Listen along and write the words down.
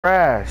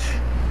Trash.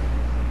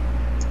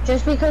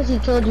 Just because he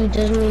killed you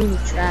doesn't mean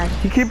he's trash.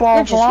 He keep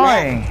on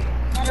flying.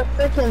 And a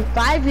freaking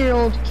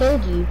 5-year-old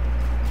killed you.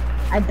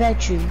 I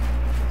bet you.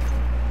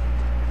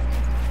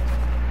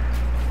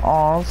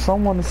 Aw,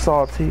 someone is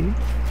salty.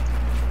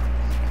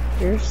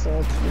 You're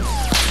salty.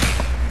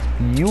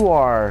 You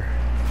are.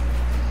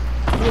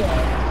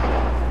 Yeah.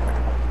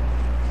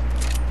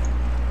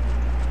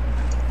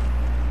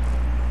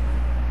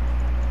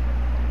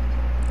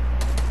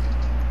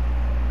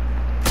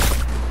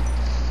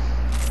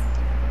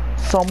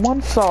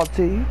 Someone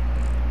salty.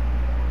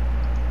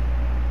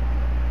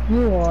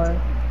 You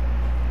are.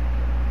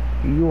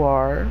 You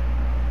are.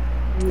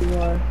 You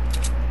are.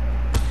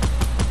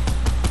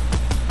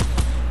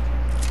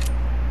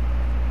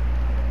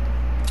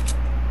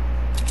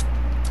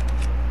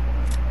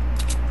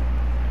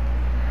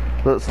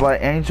 Looks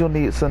like Angel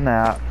needs a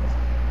nap.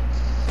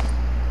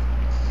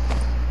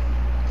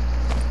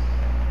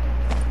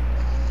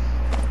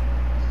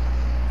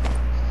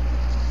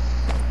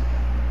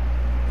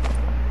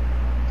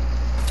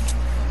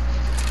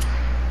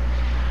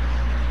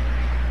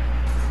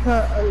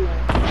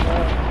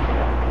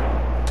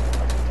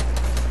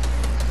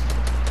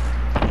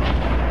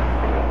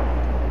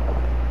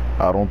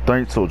 I don't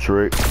think so,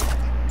 Trick.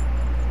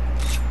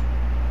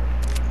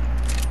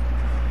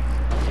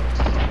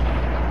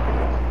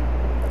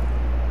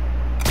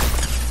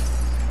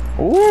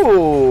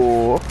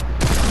 Ooh.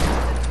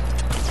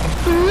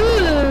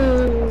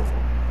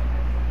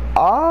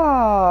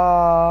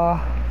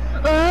 Ah.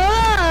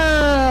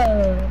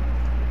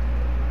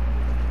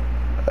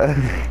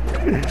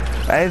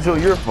 Angel,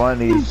 you're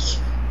funny.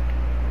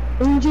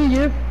 Angel,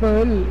 you're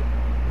funny.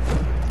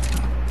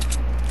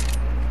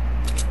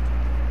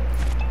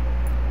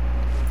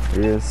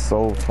 You're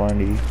so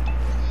funny.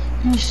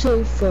 You're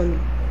so funny.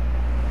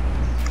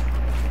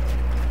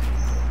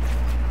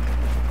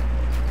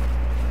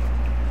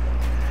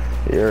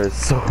 You're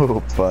so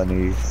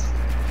funny.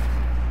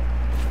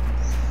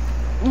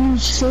 You're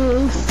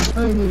so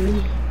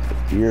funny.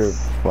 You're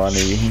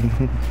funny.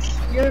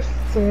 You're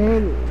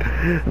funny.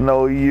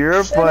 No,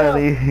 you're Shut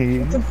funny.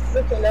 It's a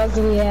freaking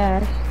ugly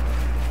ass.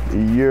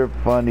 You're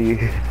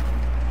funny.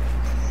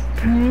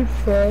 You're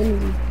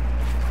funny.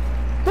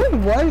 No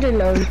wonder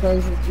no one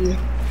plays with you.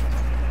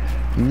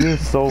 You're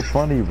so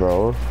funny,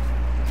 bro.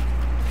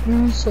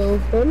 You're so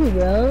funny,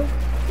 bro.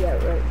 Yeah,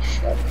 right.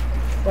 Shut the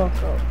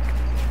fuck up.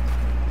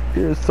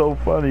 You're so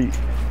funny.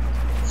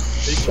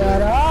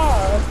 Shut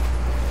up.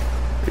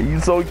 You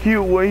so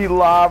cute when he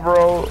lie,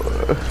 bro.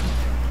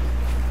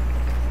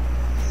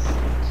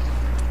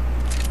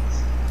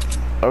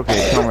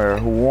 Okay, come here.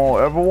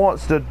 Whoever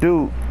wants to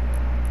do,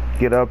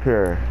 get up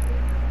here.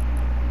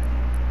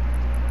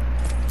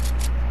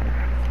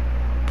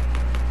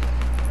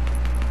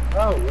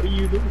 Oh, what are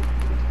you doing?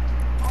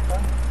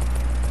 Okay.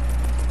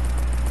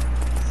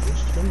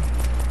 Just chilling.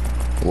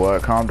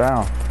 What? Calm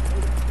down.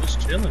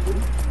 Just chilling, dude.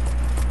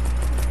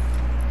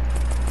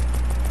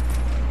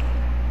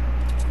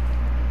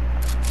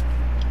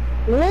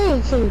 You know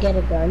you can get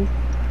a gun.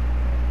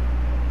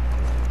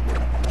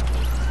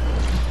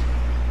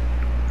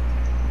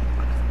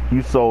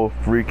 You so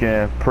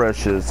freaking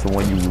precious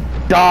when you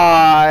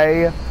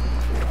die.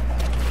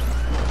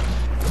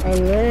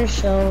 And you're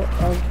so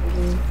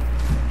ugly.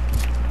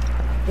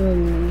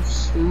 When you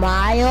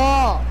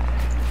smile.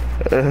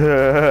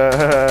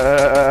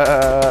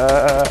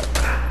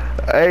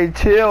 Hey,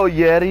 chill,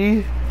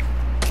 Yeti.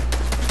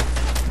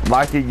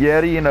 Like a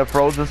Yeti in a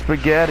frozen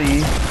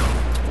spaghetti.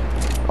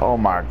 Oh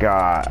my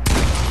God.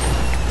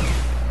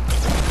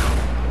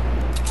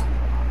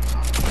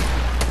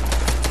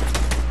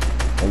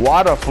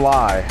 What a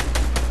fly.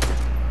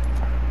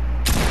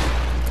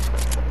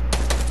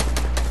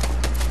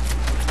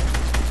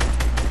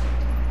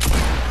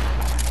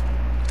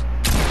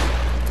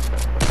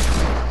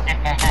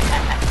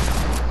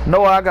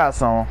 No, I got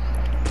some.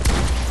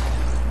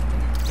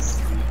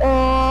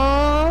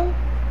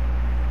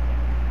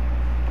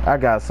 I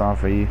got some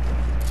for you.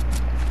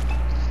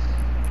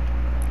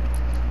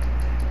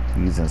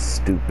 Using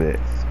stupid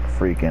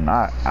freaking.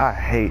 I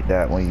hate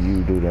that when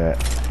you do that.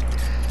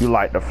 You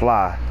like to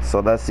fly, so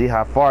let's see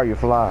how far you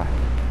fly.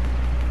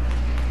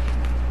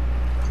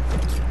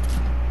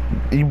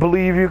 You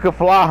believe you can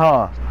fly,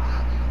 huh?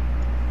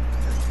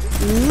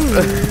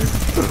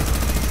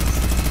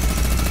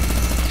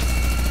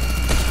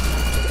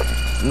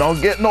 No,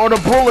 get nor the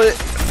bullet.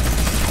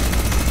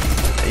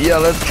 Yeah,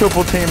 let's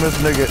triple team this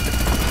nigga.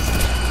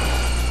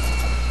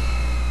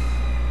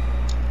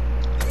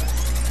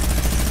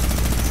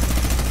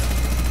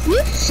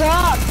 You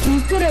suck.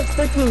 You could have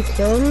freaking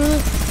killed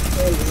me. Oh,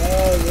 no,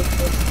 you're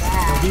so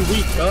bad. Don't be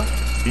weak, huh?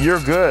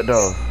 You're good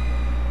though.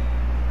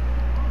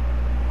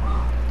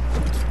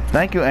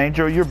 Thank you,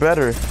 Angel. You're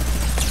better.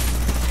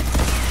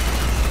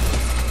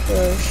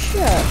 Oh,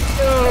 shut.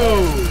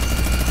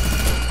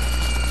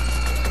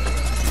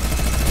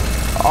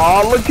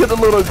 Oh, look at the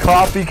little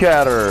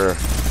copycatter.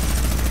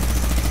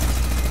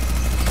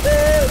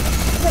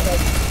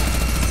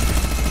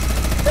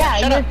 Yeah,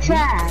 you're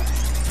trash.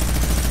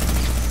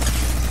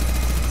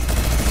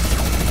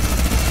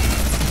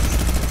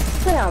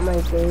 out my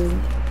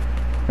game.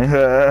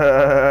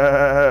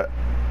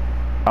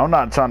 I'm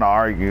not trying to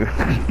argue.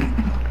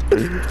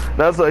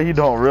 That's what he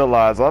don't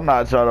realize. I'm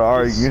not trying to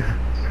argue.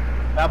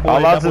 That boy,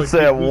 All I that boy just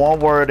said beat me. one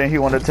word and he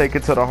want to take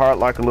it to the heart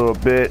like a little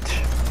bitch.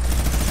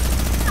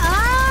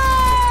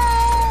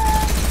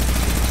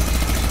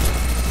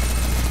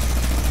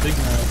 Big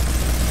man.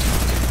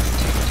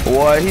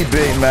 Boy, he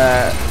big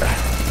mad.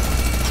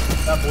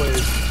 That boy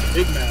is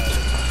big man.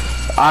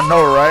 I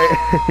know, right?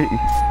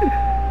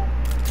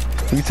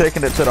 He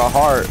taking it to the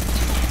heart.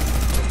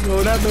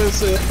 No, that man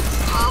said.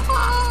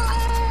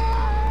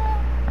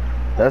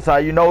 That's how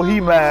you know he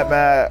mad.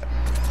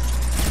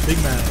 Big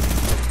man.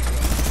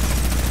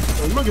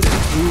 Oh, look at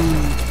this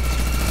dude.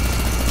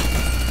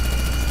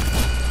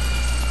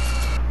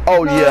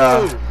 Oh No.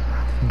 yeah.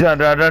 Dun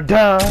dun dun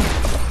dun.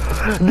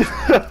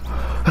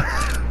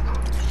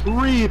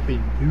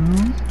 Tripping,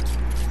 dude.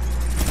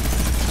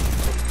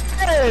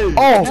 Hey,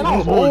 Oh, man, that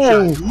was one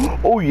shot, dude.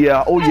 oh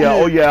yeah, oh yeah,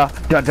 oh yeah.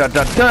 Dun dun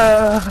dun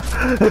dun.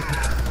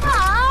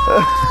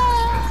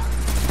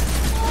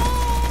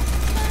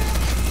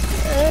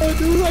 Hey,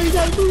 dude, why you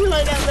gotta do me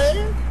like that,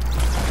 man?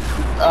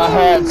 I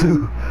had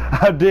to.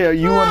 I dare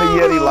you and the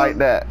Yeti like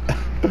that.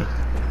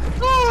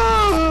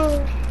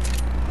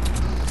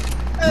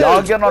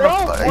 Y'all get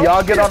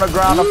on the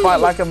ground and fight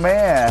like a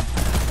man.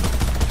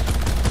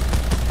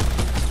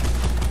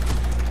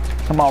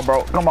 Come on,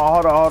 bro. Come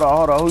on,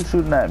 hold on. Who's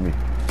shooting at me?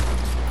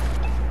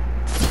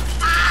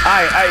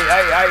 Ay.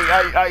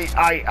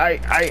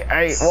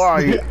 Where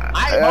are you?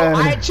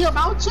 Chill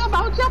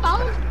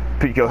out.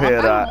 Peek your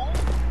head out.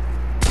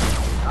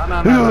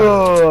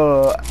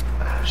 No.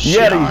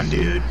 Shit on, Yeti.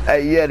 dude.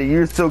 Hey, Yeti,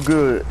 you're so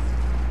good.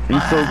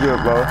 You're so good,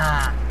 bro.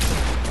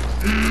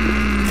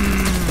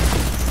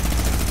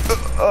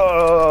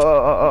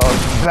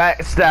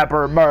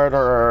 Backstabber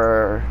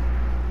murderer.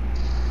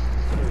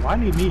 I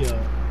need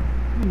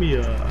me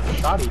a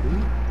shotty,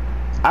 dude.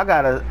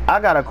 I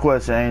got a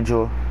question,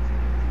 Angel.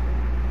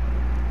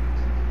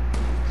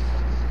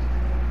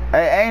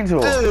 Hey,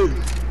 Angel. Hey.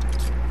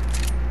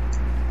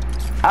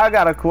 I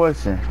got a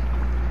question.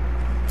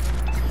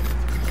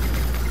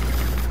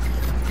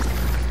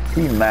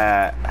 He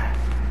mad.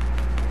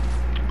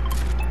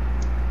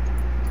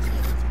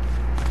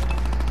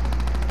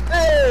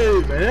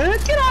 Hey, man,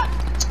 get up!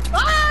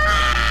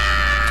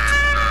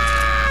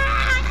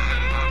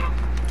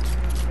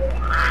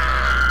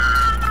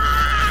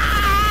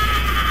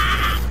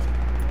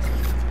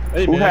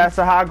 Hey, Who man. has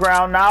the high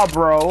ground now,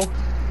 bro?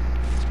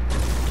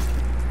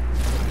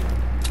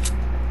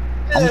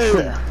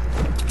 Hey.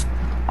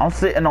 I'm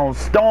sitting on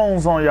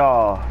stones on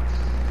y'all.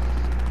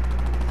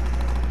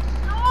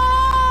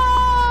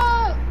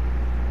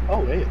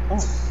 Oh, hey, oh.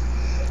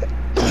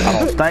 I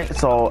don't think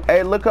so.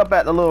 Hey, look up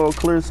at the little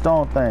clear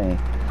stone thing.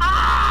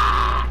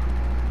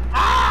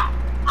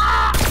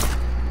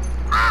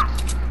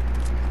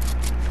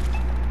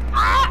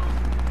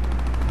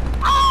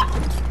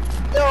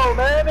 Yo,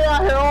 man, they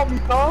out here on me,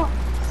 dog.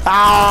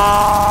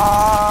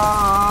 Ah!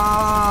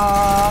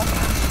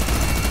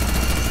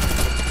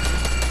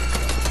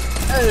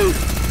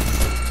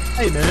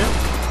 Hey, man.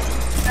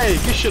 Hey,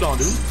 get shit on,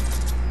 dude.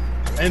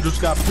 Andrew's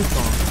got pooped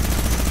on.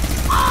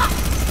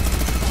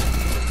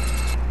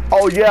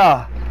 Oh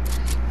yeah.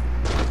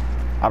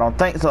 I don't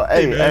think so.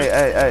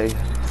 Hey.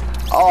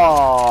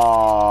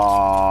 Oh,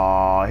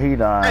 he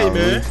done. Hey,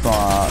 man.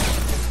 Respawned.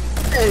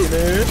 Hey,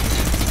 man.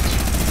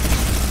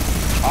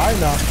 I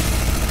know.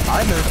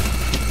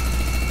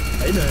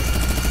 Hey, man.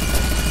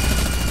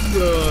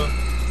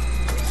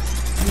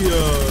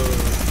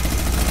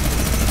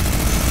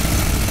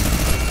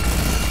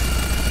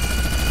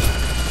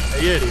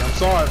 Hey, Eddie, I'm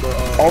sorry,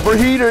 but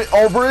Overheat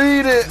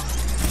it.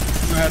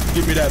 you're gonna have to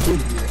give me that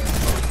booty.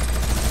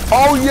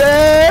 Oh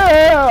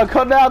yeah!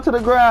 Come down to the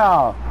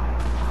ground.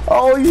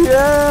 Oh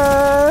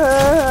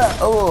yeah!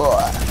 Oh.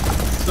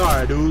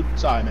 Sorry, dude.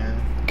 Sorry,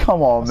 man.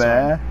 Come on,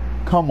 man.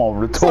 Come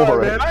on,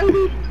 Sorry, rhetoric.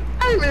 man.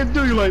 I ain't meant to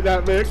do you like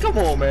that, man. Come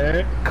on,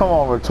 man. Come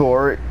on,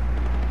 rhetoric.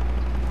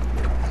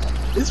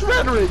 It's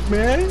rhetoric,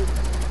 man.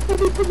 You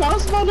be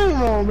pronouncing my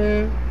name wrong,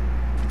 man.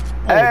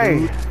 Oh, Hey.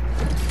 dude.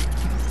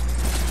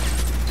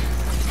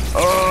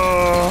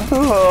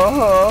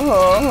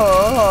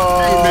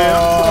 Hey, man.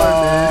 I'm sorry,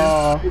 man.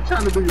 I ain't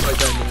trying to do you like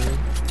that, man.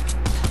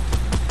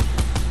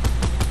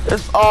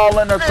 It's all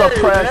in the Hey,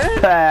 suppressed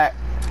man. pack.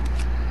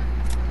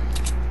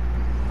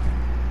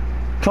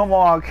 Come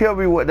on, kill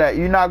me with that.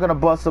 You're not gonna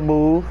bust a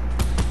move.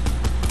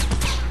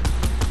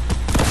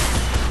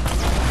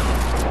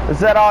 Is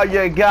that all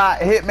you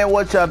got? Hit me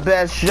with your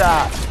best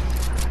shot.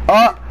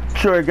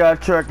 Trigger,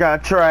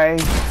 Trey.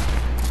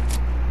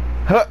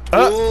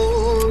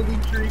 Oh, the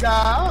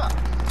trigger.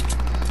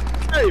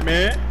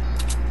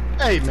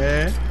 Hey,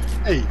 man.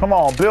 Hey. Come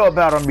on, build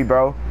battle me,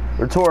 bro.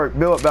 Rhetoric,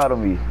 build battle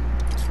me.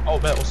 Oh,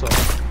 bet, what's up?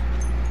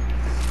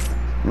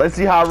 Let's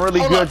see how really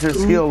Hold good up, your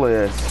dude. skill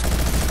is.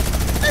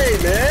 Hey,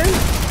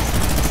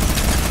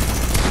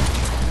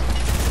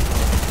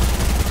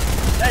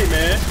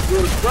 man. You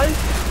want to spray?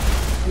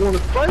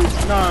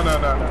 No.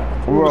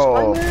 You want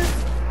Bro. to spray, man?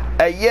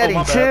 Hey, Yeti,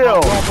 my bad.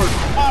 chill.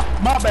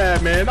 My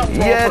bad, man. That was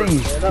wrong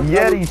Yeti, person,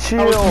 man. Yeti,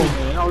 chill.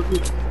 That was me,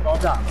 man. Calm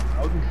down, man.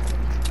 That was me.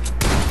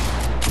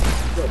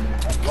 Good, man.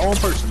 That's the wrong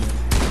person, man.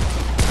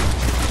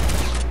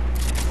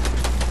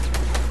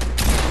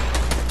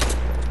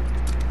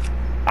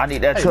 I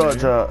need that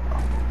charge up.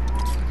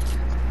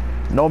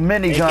 No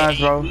miniguns,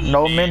 bro.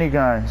 No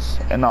miniguns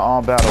in the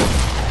arm battle.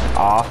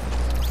 Ah.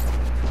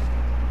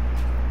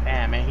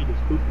 Damn, man. He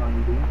just pooped on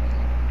you, dude.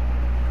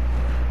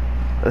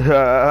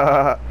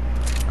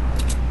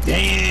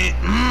 Damn.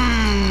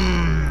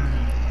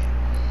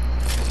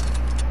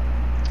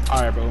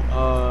 Alright, bro.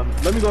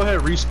 Let me go ahead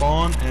and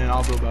respawn, and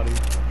I'll go about it.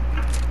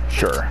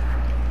 Sure.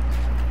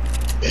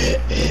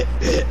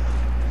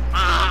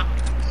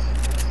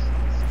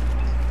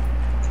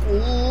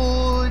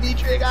 Ooh, the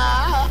trigger.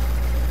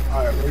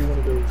 Alright, where do you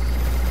want to go?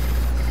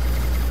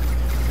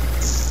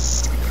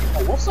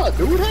 Oh, what's up,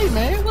 dude? Hey,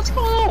 man. What's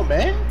going on,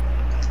 man?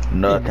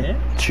 Nothing. Hey,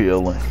 man.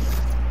 Chilling.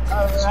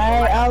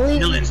 Alright, I'll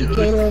leave you to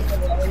Gaylord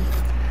alone.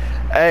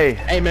 Hey.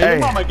 Hey, man.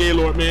 Your mama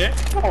Gaylord, man.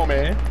 Come on,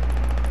 man.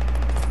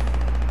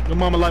 Your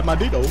mama like my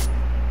Dido.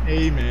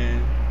 Hey,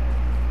 man.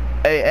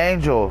 Hey,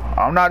 Angel.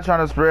 I'm not trying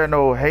to spread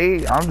no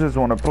hate. I'm just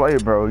want to play,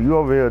 bro. You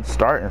over here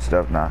starting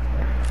stuff now.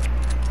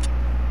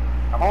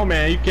 Come on,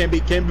 man. You can't be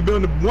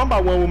building one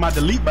by one with my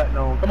delete button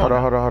on. Come on.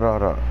 Hold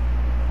on.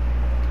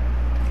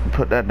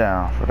 Put that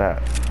down for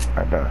that.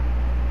 Right there.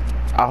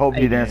 I hope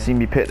you didn't see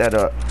me pick that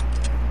up.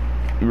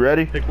 You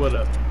ready? Pick what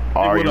up?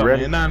 Are you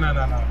ready? Nah.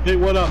 Pick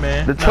what up,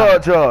 man? The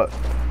charge up.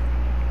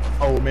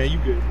 Oh, man, you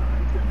good.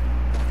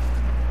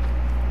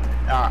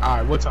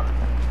 Alright, what time?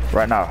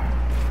 Right now.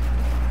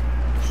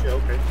 Shit,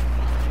 okay.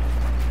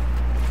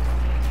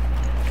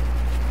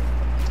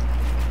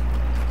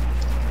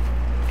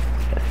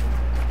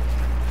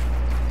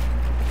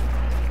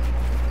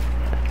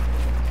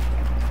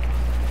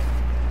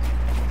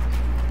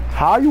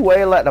 How you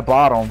wail at the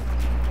bottom?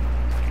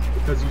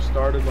 Because you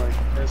started like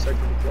 10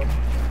 seconds before.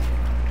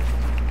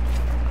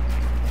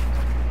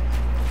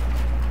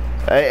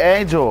 Hey,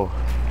 Angel.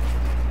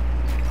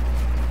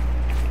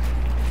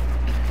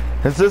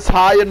 Is this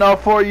high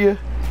enough for you?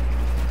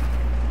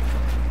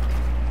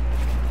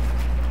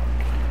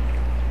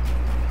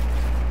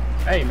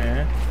 Hey,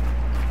 man.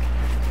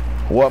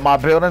 What, my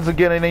buildings are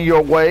getting in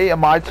your way?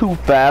 Am I too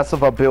fast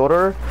of a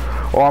builder?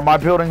 Or am I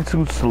building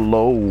too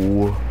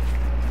slow?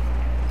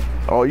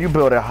 Oh, you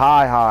build it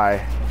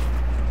high.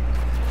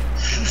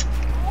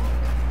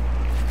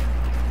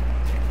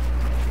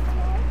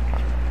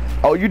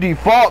 Oh, you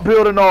default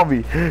building on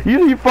me.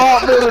 You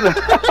default building.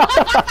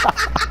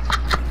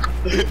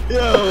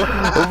 Yo.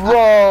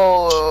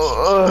 Bro.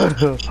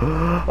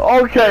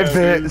 Okay,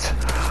 bitch.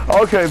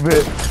 Okay,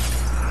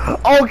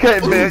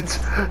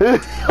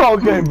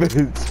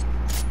 bitch.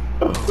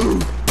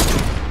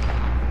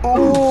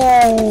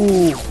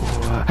 Ooh.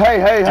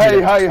 Hey.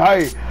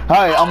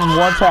 I'm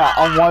one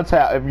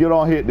tap. If you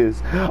don't hit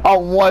this,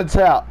 I'm one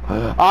tap.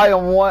 I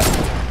am one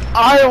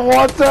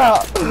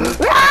tap.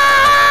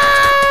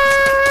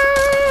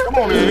 Come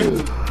on,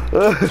 man.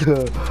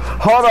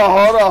 Hold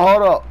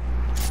up.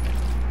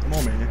 Come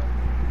on, man.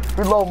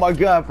 Reload my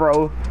gun,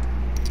 bro.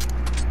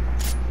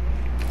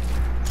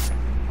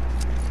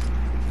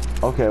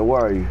 Okay,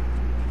 where are you?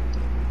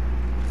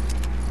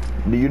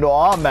 Do you know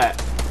where I'm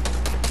at?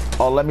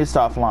 Oh, let me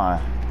stop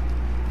flying.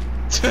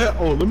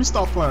 Oh, let me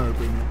stop flying,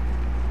 baby.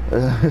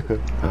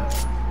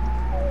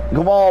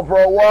 Come on,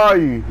 bro. Where are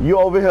you? You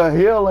over here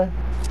healing?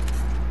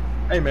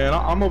 Hey, man.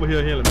 I'm over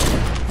here healing,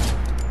 man.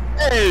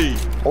 Hey.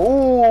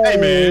 Ooh. Hey,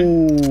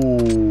 man.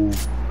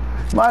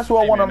 You might as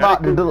well want to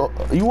knock the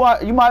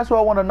you might as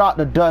well want to knock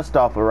the dust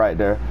off of right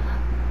there.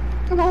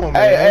 Come on, man.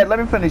 Hey, let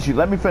me finish you.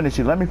 Hey, man,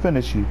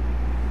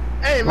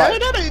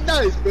 that ain't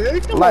nice,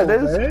 man. Come like on,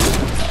 this? Man.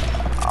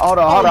 Hold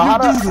on.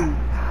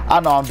 I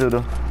know I'm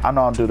doodle.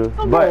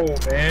 Come on,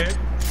 man.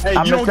 Hey,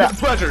 I'm you don't get the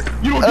pleasure.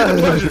 You don't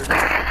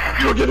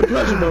get the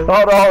pleasure, bro.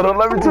 Hold on.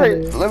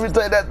 Let me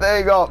take that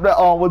thing off. That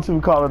what you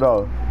call it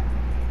off.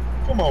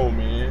 Come on,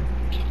 man.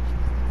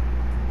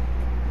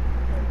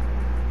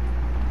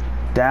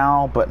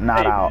 Down, but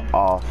not out. Man.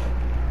 Off.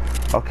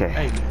 Okay.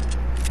 Hey, man.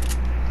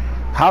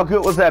 How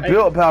good was that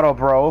build battle,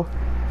 bro?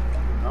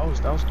 That was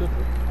good,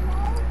 bro.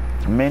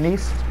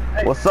 Minis?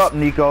 Hey. What's up,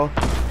 Nico?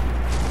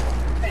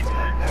 Hey,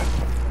 man.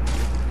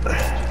 What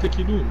you think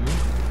you doing, man?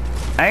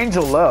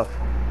 Angel left.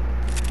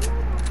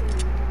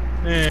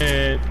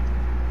 Man.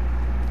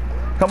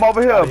 Come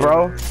over here,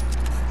 bro. Man.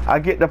 I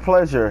get the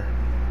pleasure.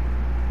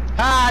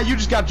 Ah, you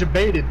just got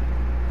jebaited.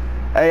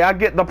 Hey, I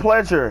get the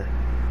pleasure.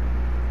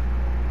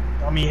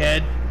 Dummy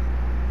head.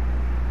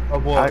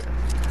 Of what?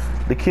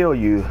 To kill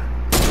you.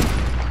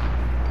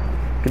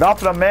 Get off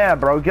the man,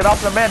 bro. Get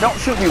off the man. Don't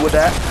shoot me with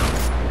that.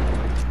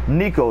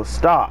 Nico,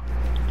 stop.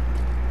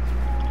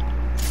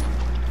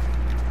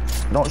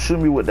 Don't shoot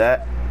me with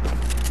that.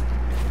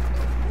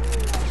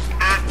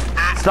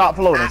 Stop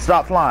floating.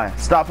 Stop flying.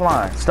 Stop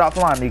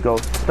flying, Nico.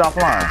 Stop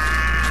flying.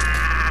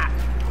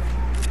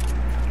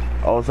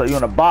 Oh, so you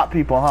wanna bop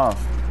people, huh?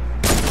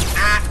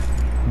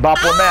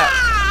 Bop on that.